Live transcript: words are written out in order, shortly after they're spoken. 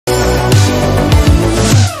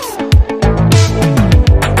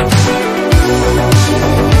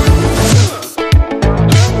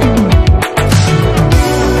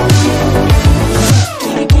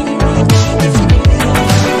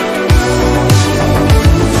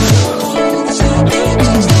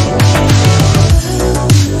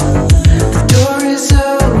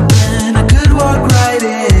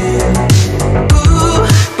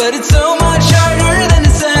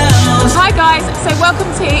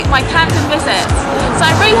my Camden visit. So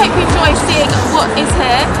I really hope you enjoy seeing what is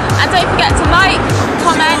here, and don't forget to like,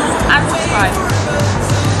 comment and subscribe.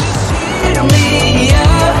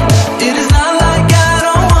 It is not like I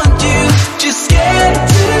don't want you, just scared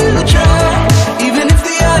to try. Even if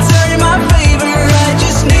the odds are in my favor, I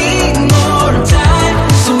just need more time.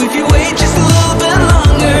 So if you wait just a little bit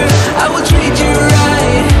longer, I will treat you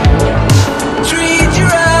right. Treat you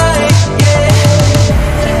right, yeah.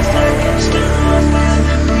 Feels like I'm still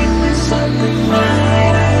remembering me something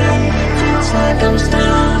right. Feels like I'm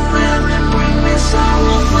still remembering me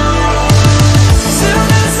something right. Soon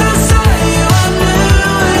as I saw you, I knew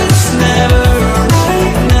it's never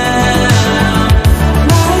right now,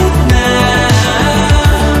 right now.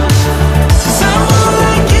 Someone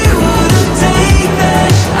like you wouldn't take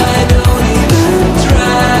that. I don't even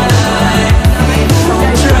try,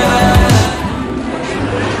 try.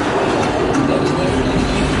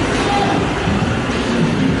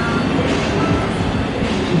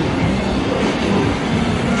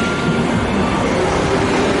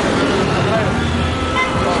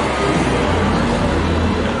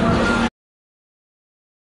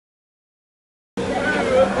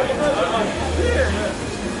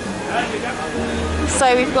 So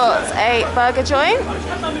we've got a burger joint.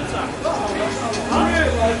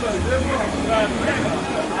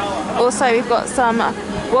 Also we've got some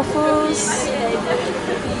waffles.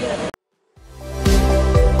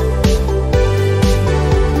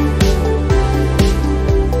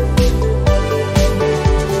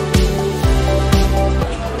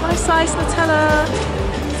 Nice size Nutella.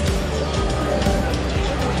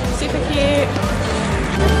 Super cute.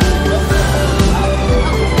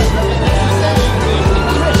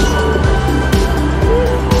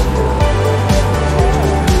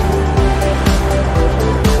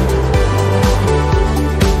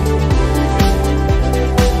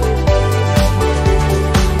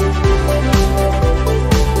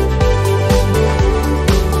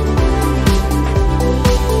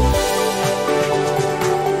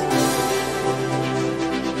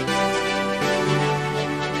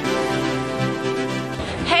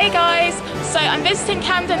 Hey guys, so I'm visiting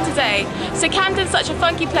Camden today. So Camden's such a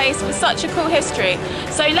funky place with such a cool history.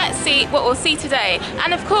 So let's see what we'll see today.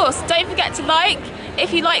 And of course, don't forget to like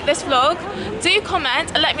if you like this vlog. Do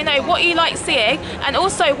comment and let me know what you like seeing, and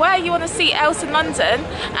also where you want to see else in London,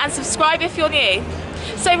 and subscribe if you're new.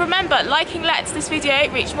 So remember, liking lets this video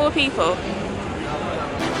reach more people.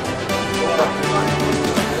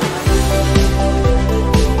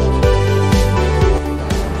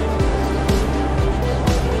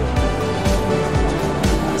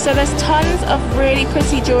 So there's tons of really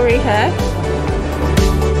pretty jewellery here.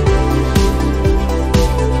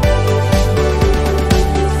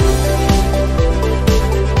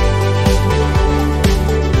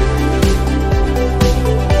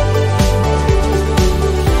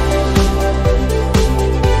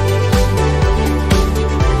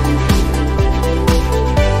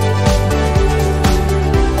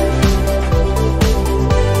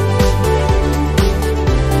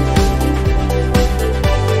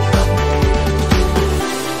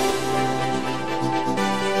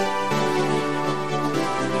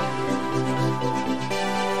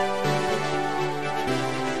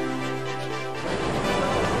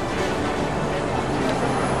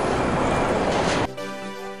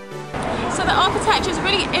 So the architecture is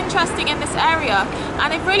really interesting in this area,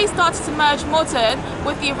 and they've really started to merge modern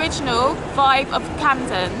with the original vibe of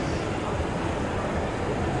Camden.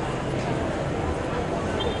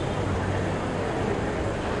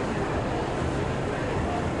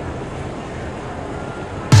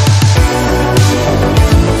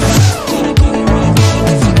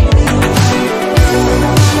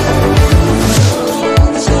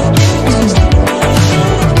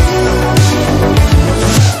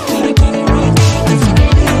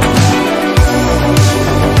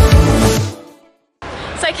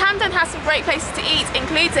 Camden has some great places to eat,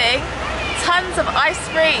 including tons of ice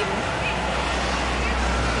cream.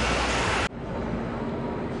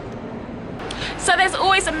 So there's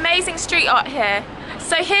always amazing street art here.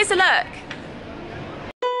 So here's a look.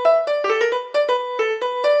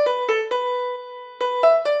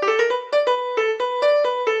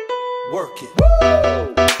 Work it.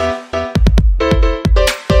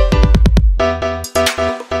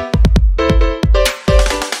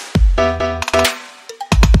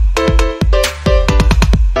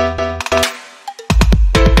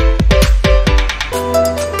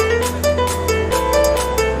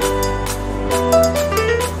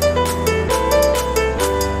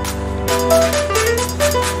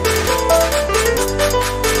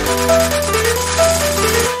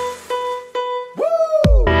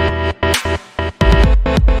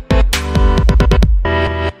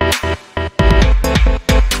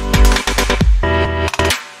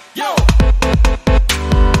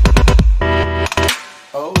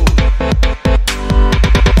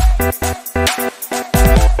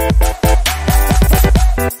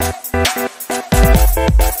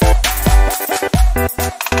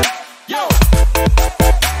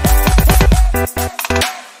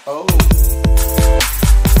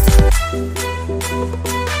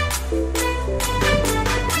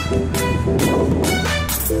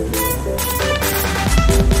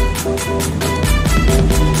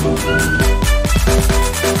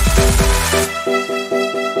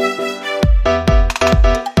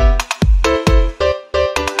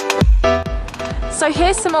 So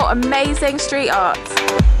here's some more amazing street art.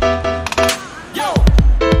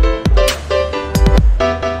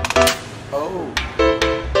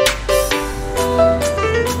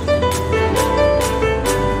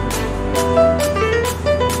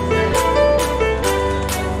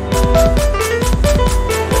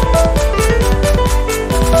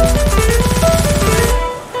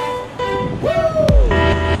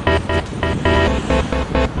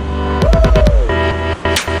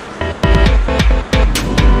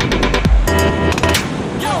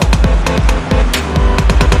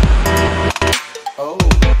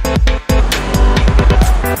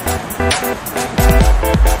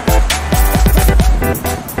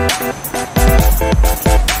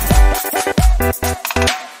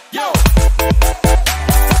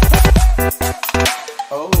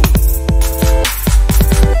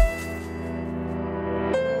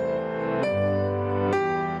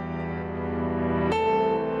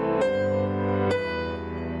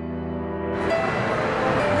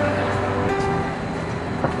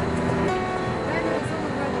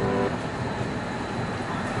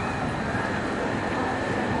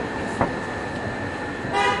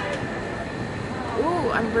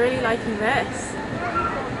 I'm really liking this.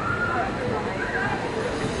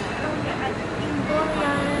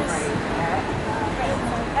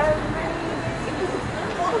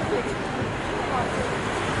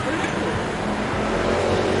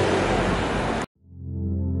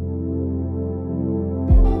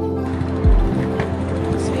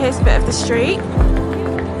 So here's a bit of the street.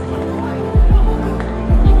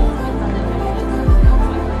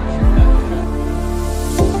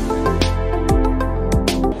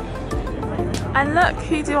 And look,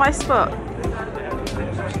 who do I spot?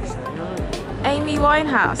 Amy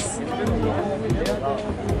Winehouse.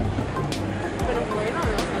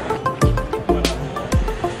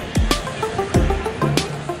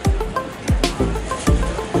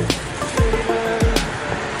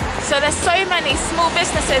 So there's so many small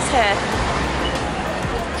businesses here.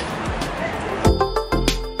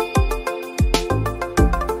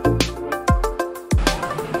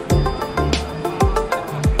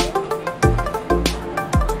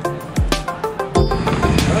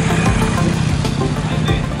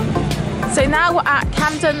 So now we're at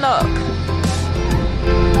Camden Lock.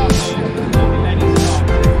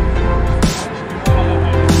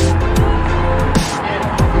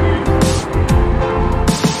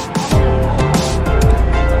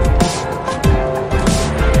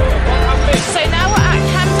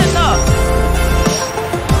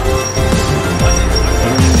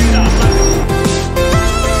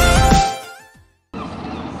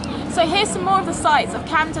 So here's some more of the sights of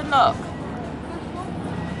Camden Lock.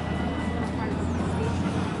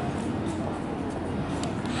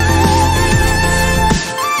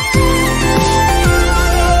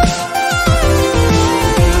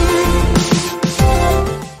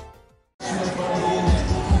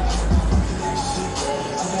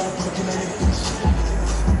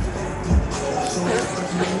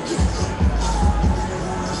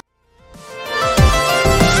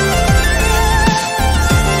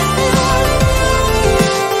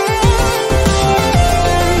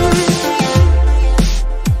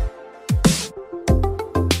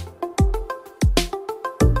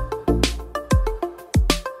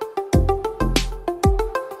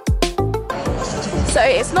 So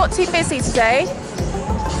it's not too busy today.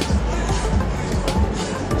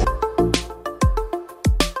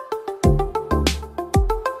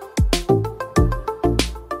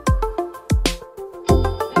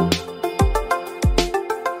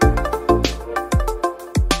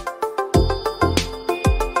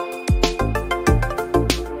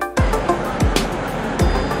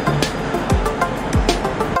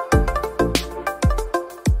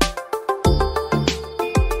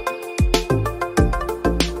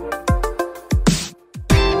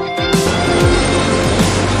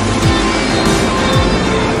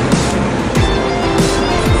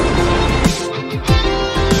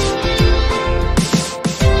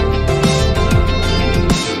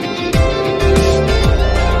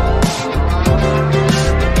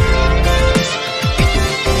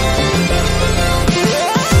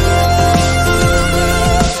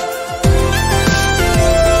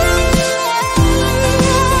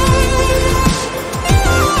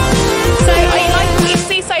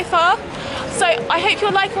 I hope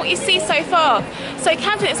you're liking what you see so far. So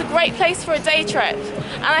Camden is a great place for a day trip,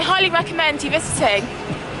 and I highly recommend you visiting.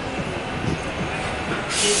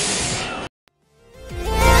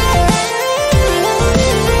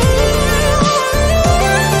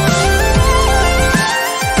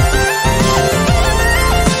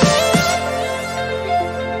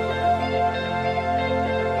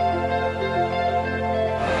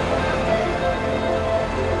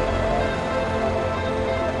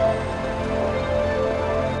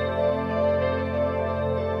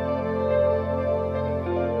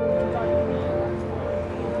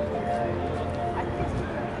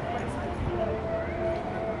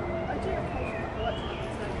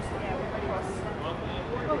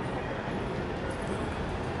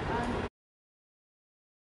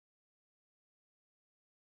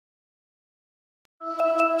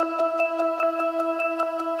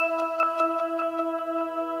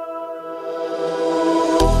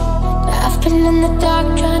 in the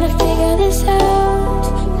dark trying to figure this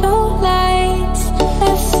out. No lights,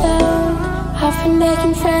 no sound. I've been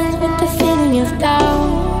making friends with the feeling of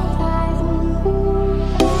doubt.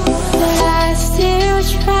 But I still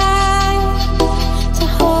try to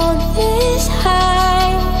hold this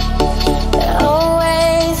high. But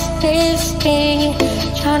always leaves me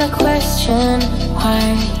trying to question why.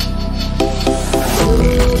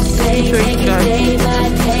 Day by day,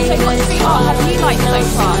 So what art have you liked so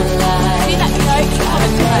far? Do let me know in the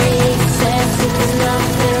comments below.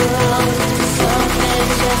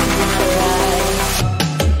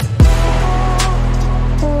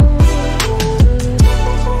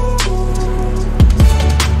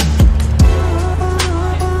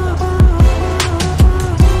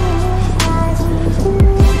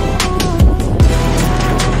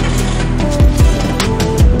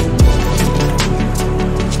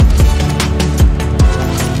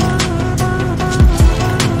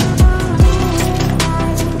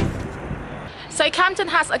 So Camden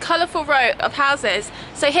has a colourful row of houses,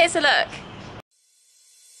 so here's a look.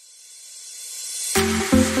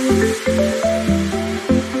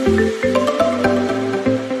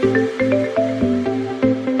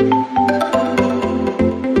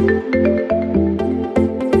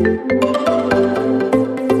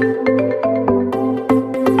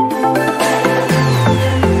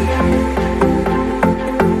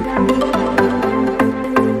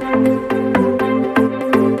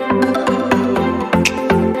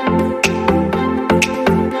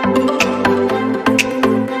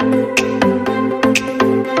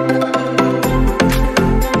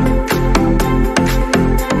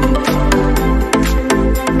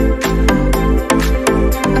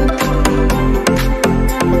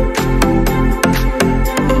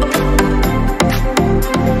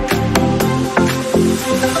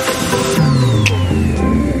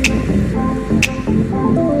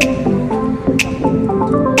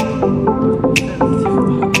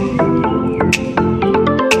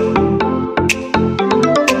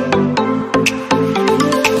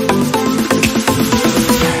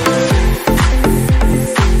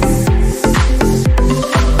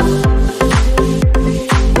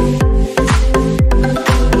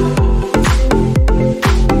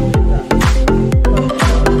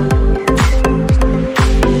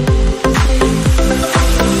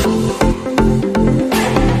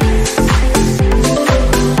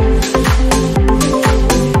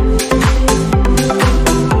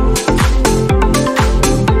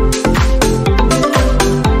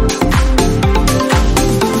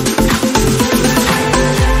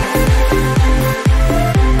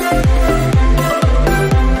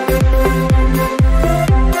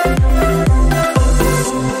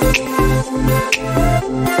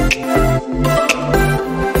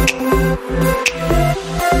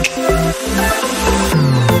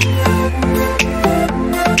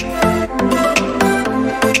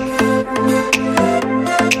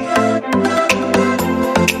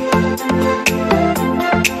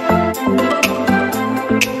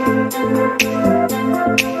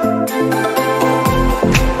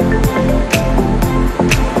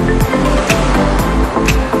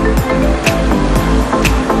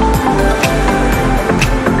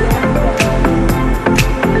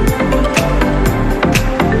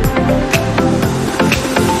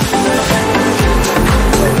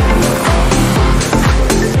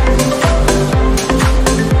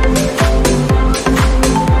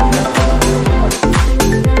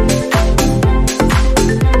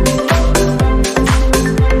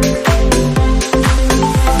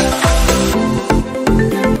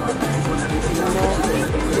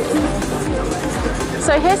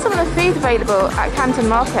 So here's some of the food available at Camden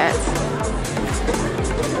Market.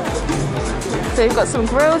 So we've got some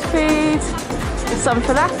grilled food, some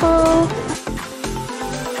falafel,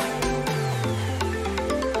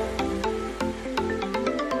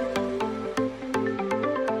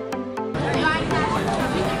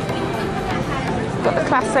 got the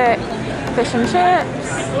classic fish and chips.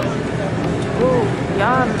 Ooh,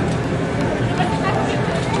 yum.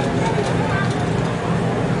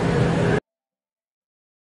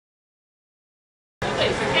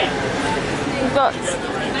 We've got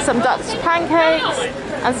some Dutch pancakes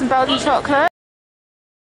and some Belgian chocolate.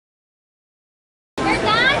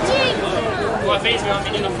 Uma vez veio uma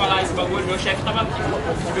menina falar esse bagulho, meu chefe tava aqui.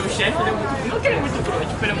 Meu chefe, ele é muito, não que ele é muito trouxa,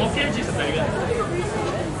 tipo, ele é mó piadista, tá ligado?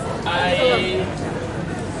 Aí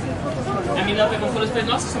a menina pegou e falou assim,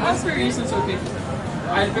 nossa, isso é uma experiência, não sei o quê.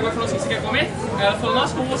 Aí ele pegou e falou assim, você quer comer? Aí ela falou,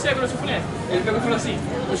 nossa, como você é grosso, eu falei, é. Ele pegou e falou assim,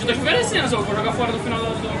 eu te tô te oferecendo, só vou jogar fora no final da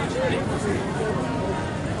noite.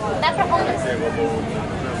 Dá pra comer.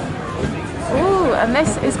 Ooh, and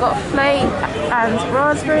this has got flake and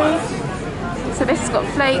raspberry. So this has got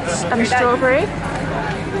flakes and strawberry.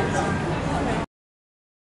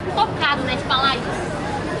 Focado nesse falar isso.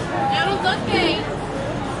 Eu não toquei.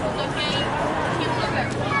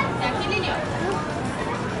 É aquele ali, ó.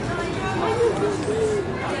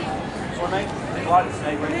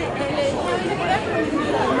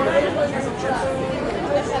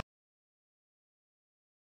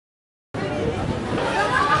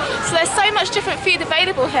 So there's so much different food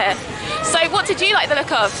available here. So what did you like the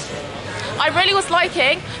look of? I really was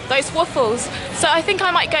liking those waffles, so I think I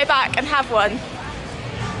might go back and have one.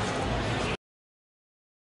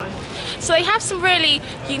 So they have some really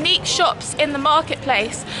unique shops in the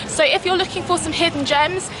marketplace. So if you're looking for some hidden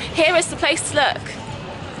gems, here is the place to look.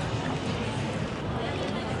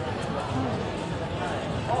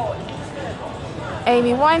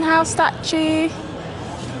 Amy Winehouse statue.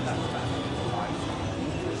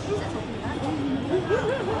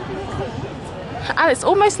 And it's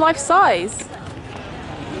almost life size.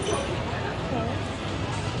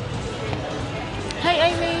 Hey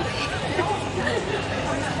Amy.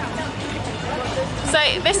 So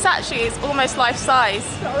this statue is almost life size.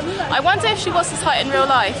 I wonder if she was this height in real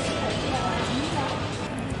life.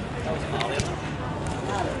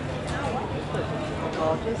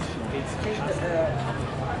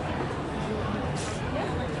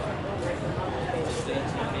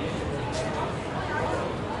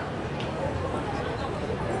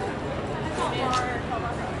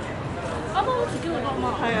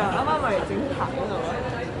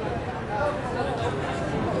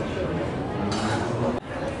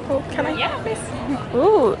 Oh, can I? Yeah, please.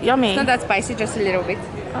 Ooh, yummy. Not that spicy, just a little bit.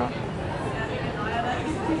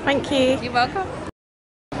 Thank you. You're welcome.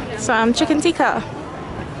 Some chicken tikka.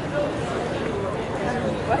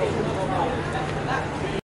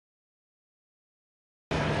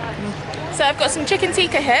 So I've got some chicken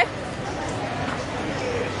tikka here.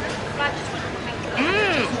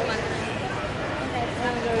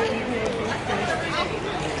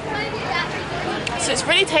 So it's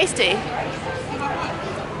really tasty.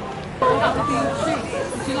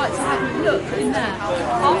 Would you like to have a look in there?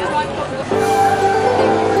 After I've got here.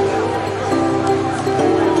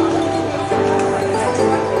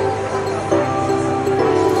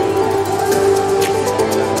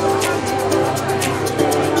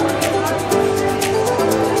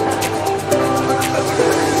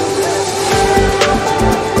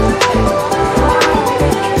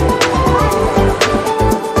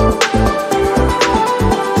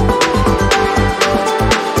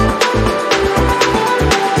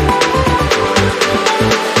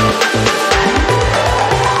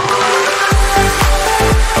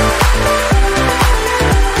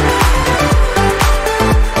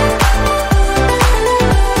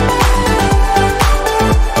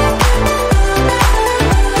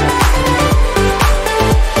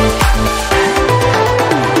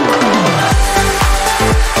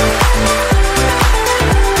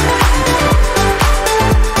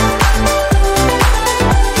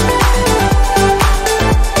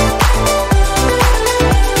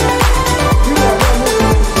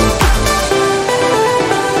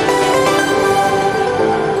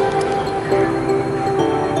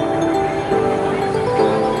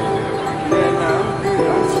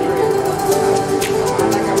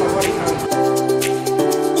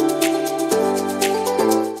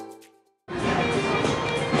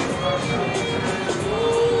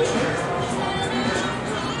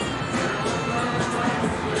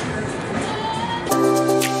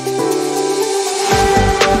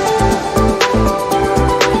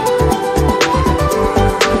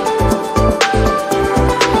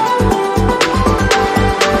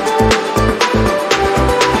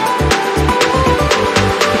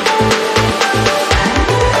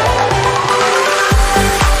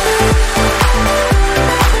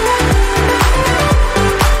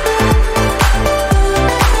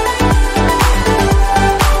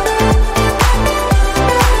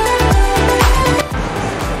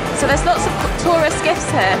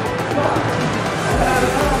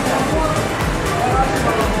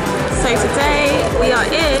 So today we are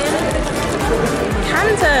in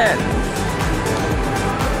Camden.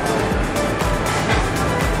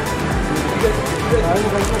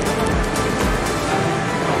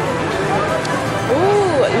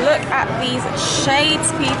 Ooh, look at these shades,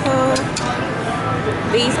 people.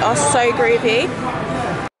 These are so groovy.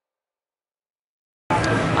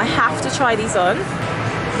 I have to try these on.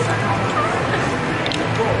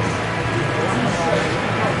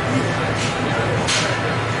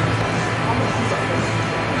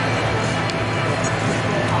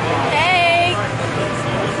 Hey!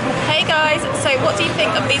 Hey guys, so what do you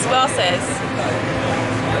think of these glasses?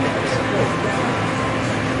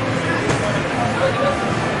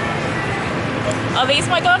 Are these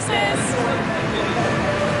my glasses?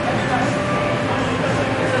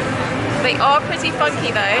 They are pretty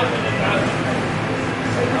funky though.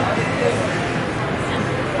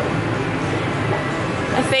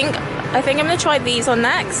 I think I'm gonna try these on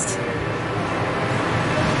next.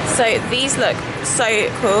 So these look so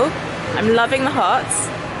cool. I'm loving the hearts.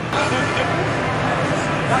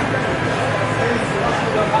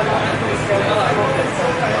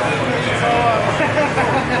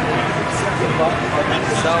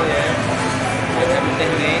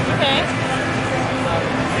 Okay.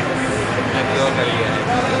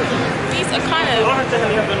 These are kind of...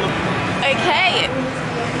 Okay.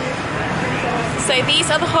 So these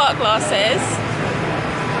are the heart glasses.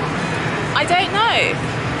 I don't know.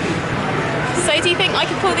 So do you think I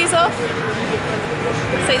can pull these off?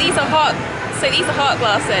 So these are heart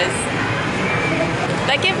glasses.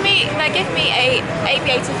 They give me a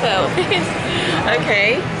aviator feel.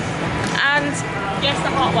 Okay. And yes, the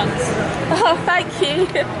heart ones. Oh, thank you.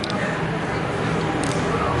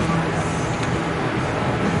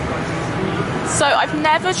 So I've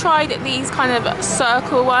never tried these kind of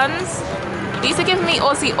circle ones. These are giving me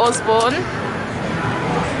Ozzy Osbourne.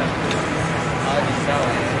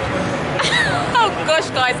 Oh gosh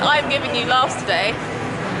guys, I'm giving you laughs today.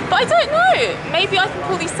 But I don't know, maybe I can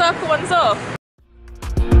pull these circle ones off.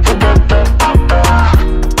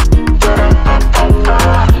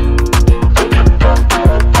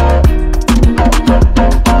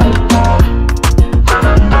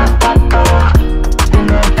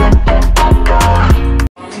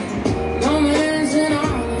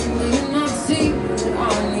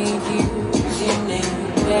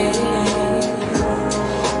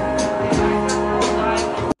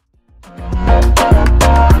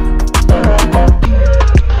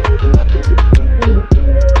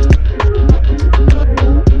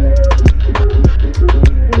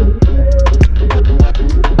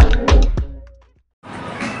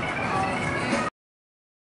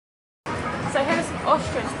 So here's some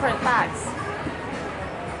ostrich print bags.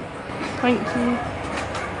 Thank you.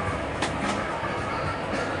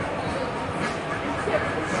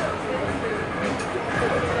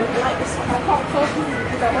 I like this one. I can't talk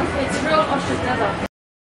because I want it's real ostrich leather.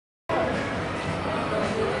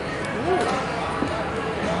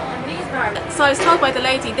 And these bags. So I was told by the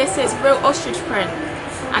lady this is real ostrich print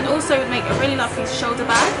and also would make a really lovely shoulder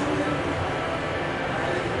bag.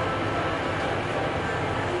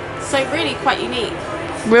 So really quite unique.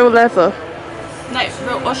 Real leather. No,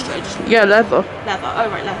 real ostrich. Yeah, leather. Leather. Oh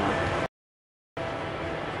right, leather.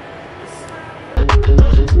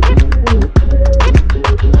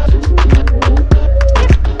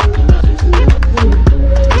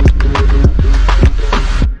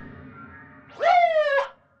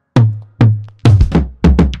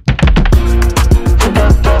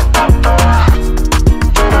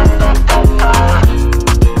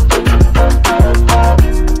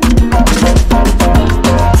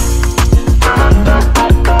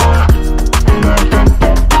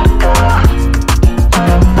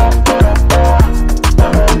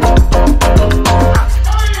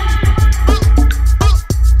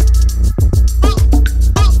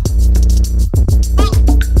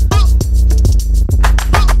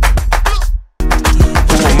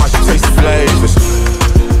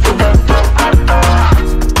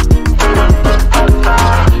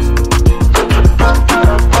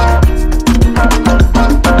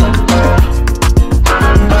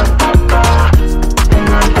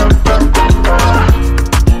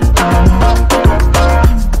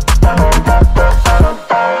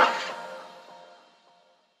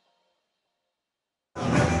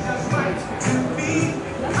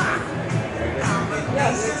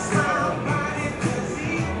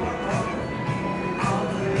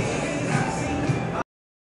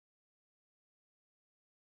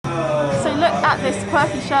 At this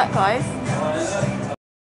quirky shirt, guys.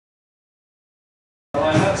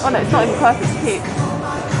 Oh no, it's not even quirky, it's cute.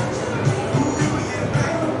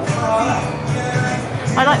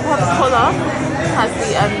 I like to have the collar, it has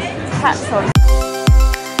the caps on.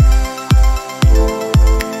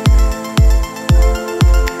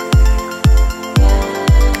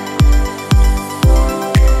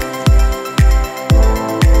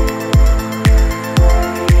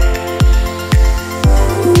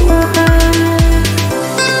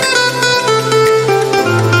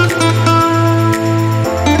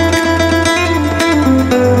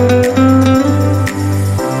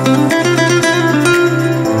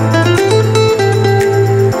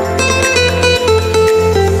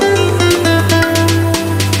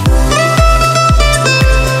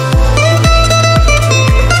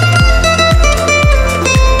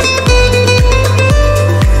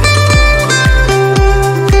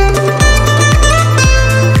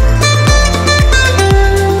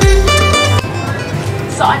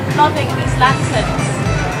 I'm loving these lanterns.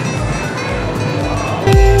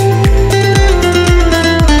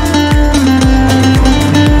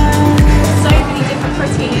 So many different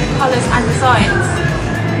pretty colours and designs.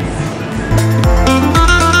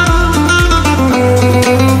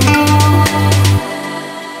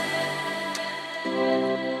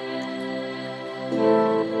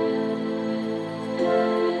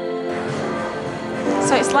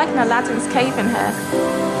 So it's like an Aladdin's cave in here.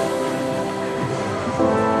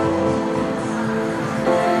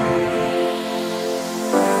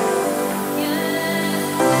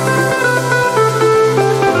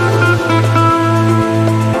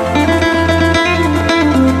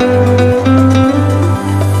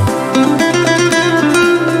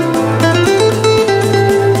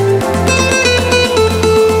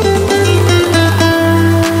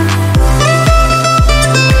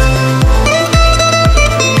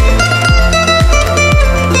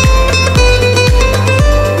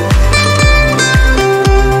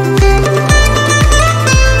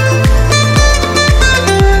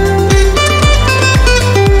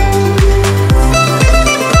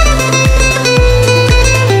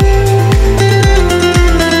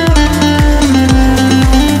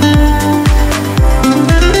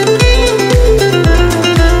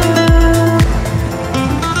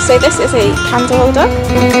 So this is a candle holder.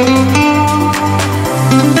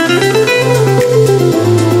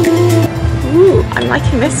 Ooh, I'm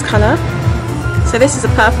liking this colour. So this is a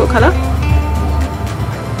purple colour.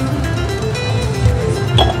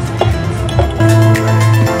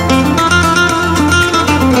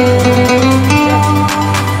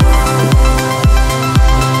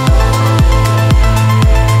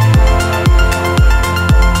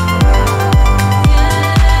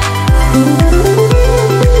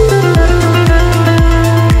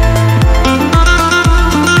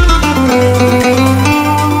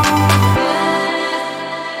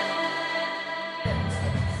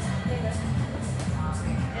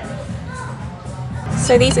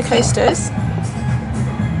 So these are coasters.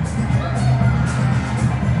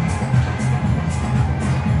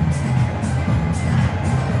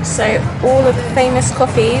 So all of the famous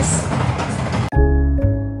coffees.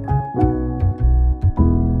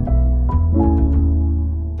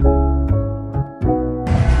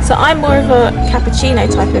 So I'm more of a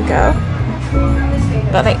cappuccino type of girl,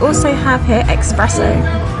 but they also have here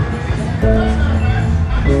espresso.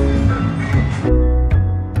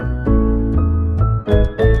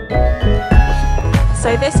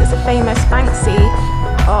 So this is a famous Banksy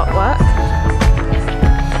artwork,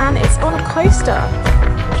 and it's on a coaster.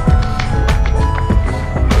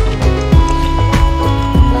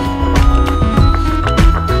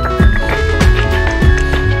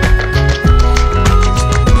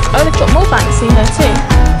 Oh, they've got more Banksy here too.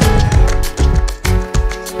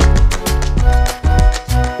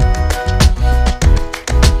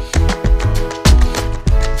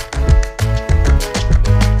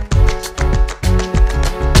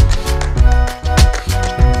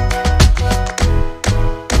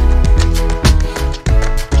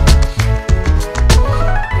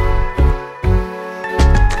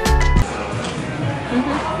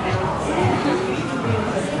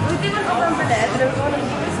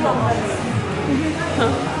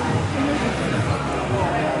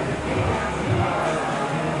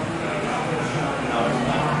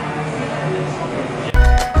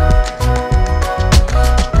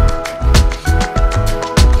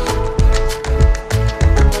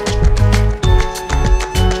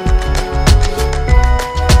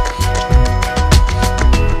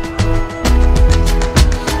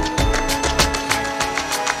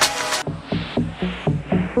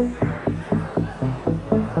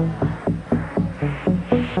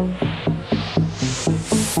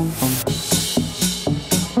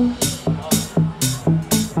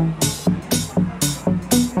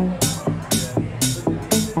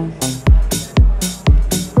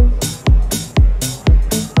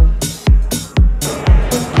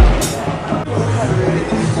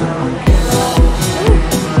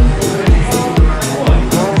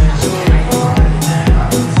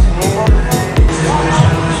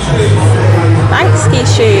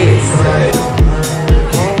 Shoes.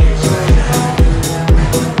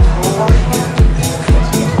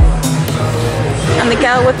 And the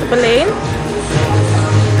girl with the balloon.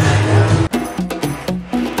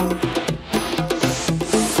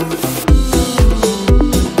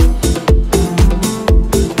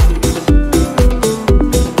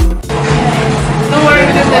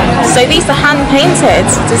 So these are hand-painted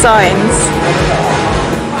designs.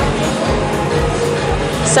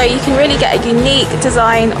 So you can really get a unique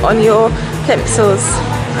design on your plimsolls.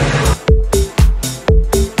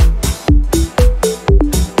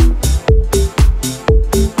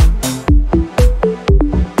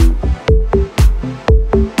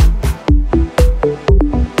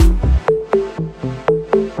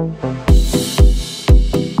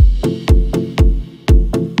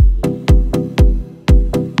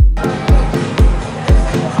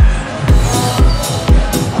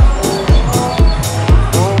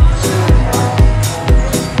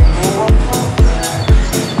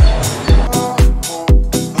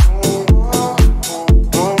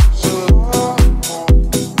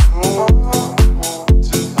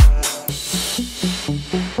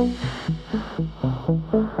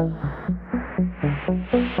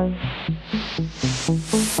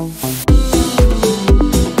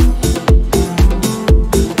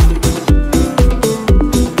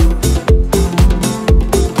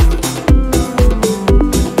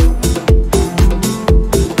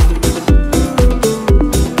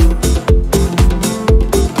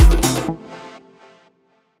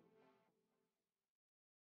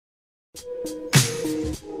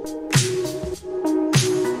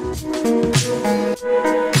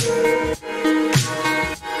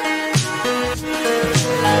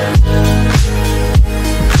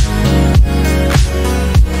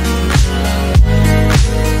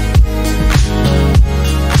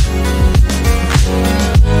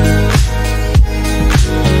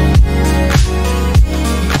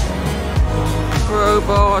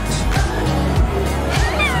 Robot.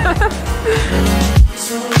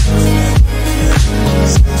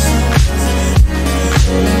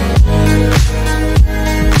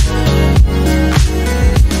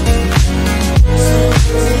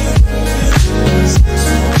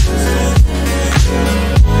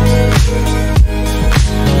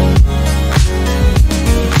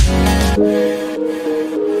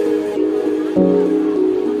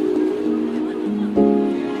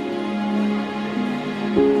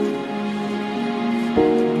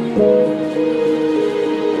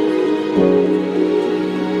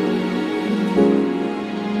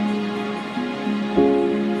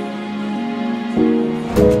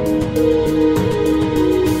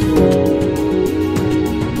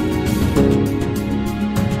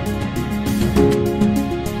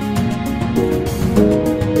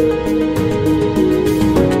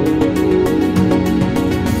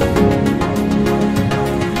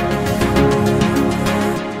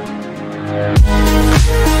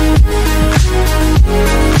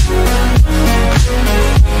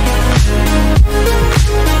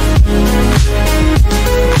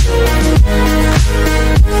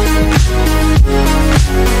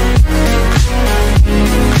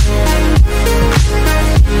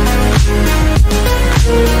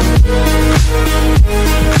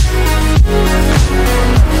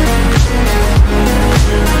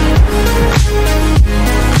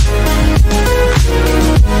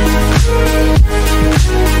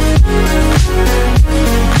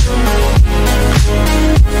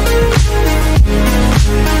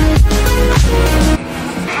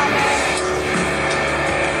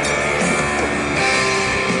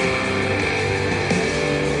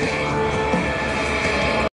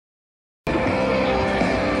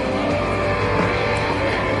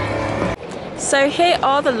 So here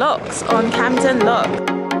are the locks on Camden Lock.